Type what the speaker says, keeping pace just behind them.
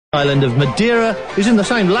Island of Madeira is in the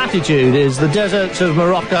same latitude as the deserts of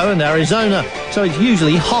Morocco and Arizona, so it's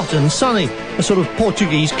usually hot and sunny, a sort of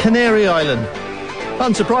Portuguese Canary Island.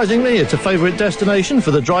 Unsurprisingly, it's a favourite destination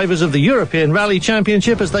for the drivers of the European Rally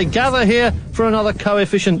Championship as they gather here for another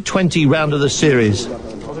coefficient 20 round of the series.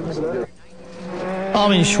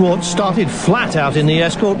 Armin Schwartz started flat out in the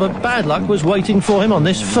Escort, but bad luck was waiting for him on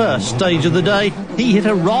this first stage of the day. He hit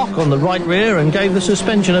a rock on the right rear and gave the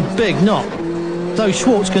suspension a big knock. Though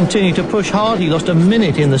Schwartz continued to push hard, he lost a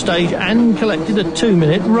minute in the stage and collected a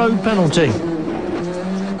 2-minute road penalty.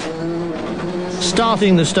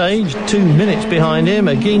 Starting the stage, 2 minutes behind him,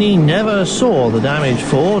 Aghini never saw the damaged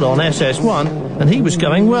Ford on SS1, and he was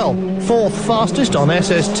going well. Fourth fastest on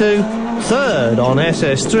SS2, third on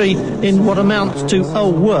SS3 in what amounts to a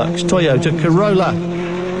works Toyota Corolla.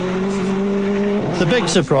 The big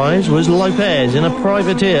surprise was Lopez in a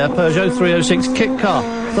privateer Peugeot 306 kit car,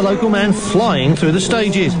 the local man flying through the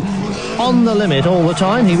stages. On the limit all the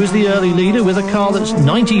time, he was the early leader with a car that's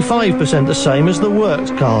 95% the same as the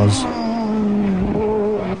works cars.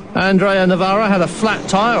 Andrea Navarra had a flat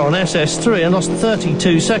tyre on SS3 and lost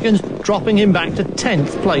 32 seconds, dropping him back to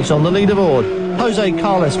 10th place on the leaderboard. Jose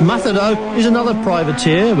Carlos Macedo is another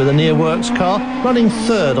privateer with a near-works car, running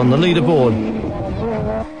third on the leaderboard.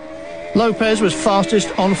 Lopez was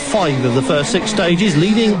fastest on 5 of the first 6 stages,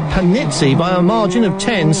 leading Panizzi by a margin of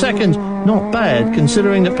 10 seconds. Not bad,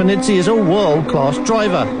 considering that Panizzi is a world-class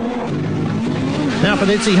driver. Now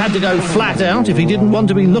Panizzi had to go flat out if he didn't want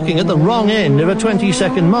to be looking at the wrong end of a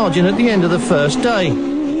 20-second margin at the end of the first day.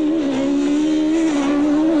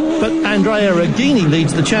 But Andrea Aghini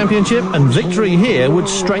leads the championship, and victory here would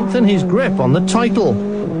strengthen his grip on the title.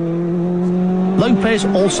 Lopez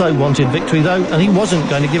also wanted victory though, and he wasn't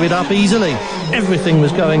going to give it up easily. Everything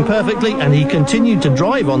was going perfectly, and he continued to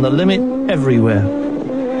drive on the limit everywhere.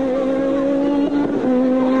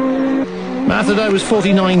 Macedo was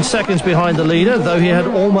 49 seconds behind the leader, though he had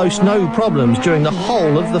almost no problems during the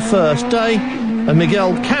whole of the first day, and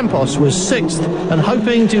Miguel Campos was 6th and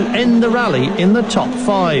hoping to end the rally in the top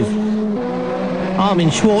 5.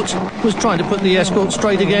 Armin Schwartz was trying to put the Escort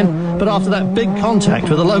straight again, but after that big contact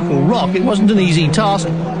with a local rock, it wasn't an easy task,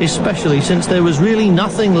 especially since there was really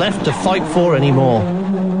nothing left to fight for anymore.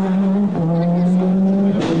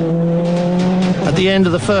 At the end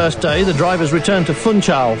of the first day, the drivers returned to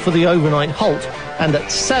Funchal for the overnight halt, and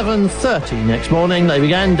at 7:30 next morning they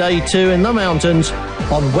began day 2 in the mountains,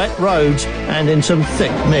 on wet roads and in some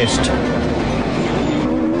thick mist.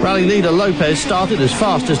 Rally leader Lopez started as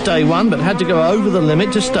fast as day 1, but had to go over the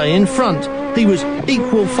limit to stay in front. He was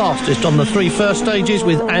equal fastest on the 3 first stages,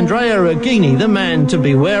 with Andrea Aghini the man to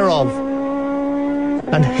beware of.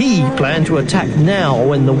 And he planned to attack now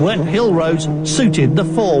when the wet hill roads suited the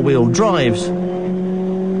 4-wheel drives.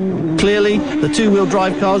 Clearly, the 2-wheel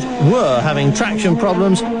drive cars were having traction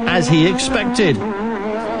problems, as he expected.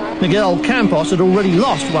 Miguel Campos had already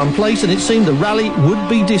lost 1 place, and it seemed the rally would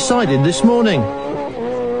be decided this morning.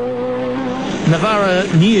 Navarra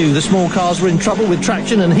knew the small cars were in trouble with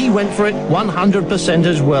traction, and he went for it 100%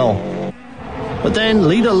 as well. But then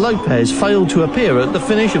leader Lopez failed to appear at the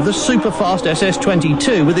finish of the super-fast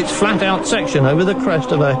SS22 with its flat-out section over the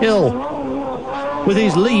crest of a hill. With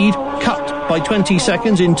his lead cut by 20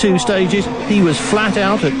 seconds in 2 stages, he was flat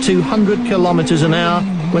out at 200 kilometers an hour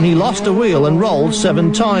when he lost a wheel and rolled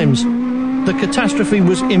 7 times. The catastrophe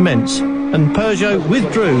was immense, and Peugeot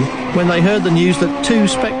withdrew when they heard the news that 2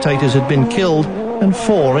 spectators had been killed and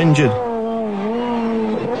 4 injured.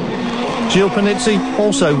 Gilles Panizzi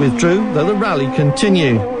also withdrew, though the rally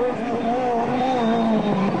continued.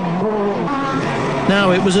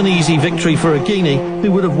 Now it was an easy victory for Aghini,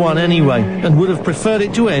 who would have won anyway, and would have preferred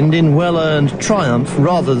it to end in well-earned triumph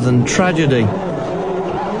rather than tragedy.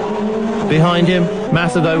 Behind him,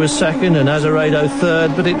 Macedo was 2nd and Azeredo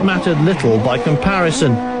 3rd, but it mattered little by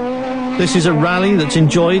comparison. This is a rally that's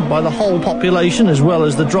enjoyed by the whole population as well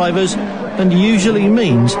as the drivers, and usually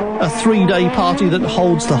means a 3-day party that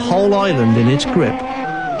holds the whole island in its grip.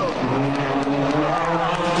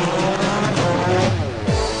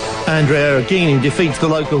 Andrea Aghini defeats the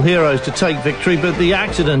local heroes to take victory, but the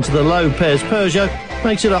accident to the Lopez Peugeot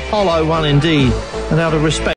makes it a hollow one indeed, and out of respect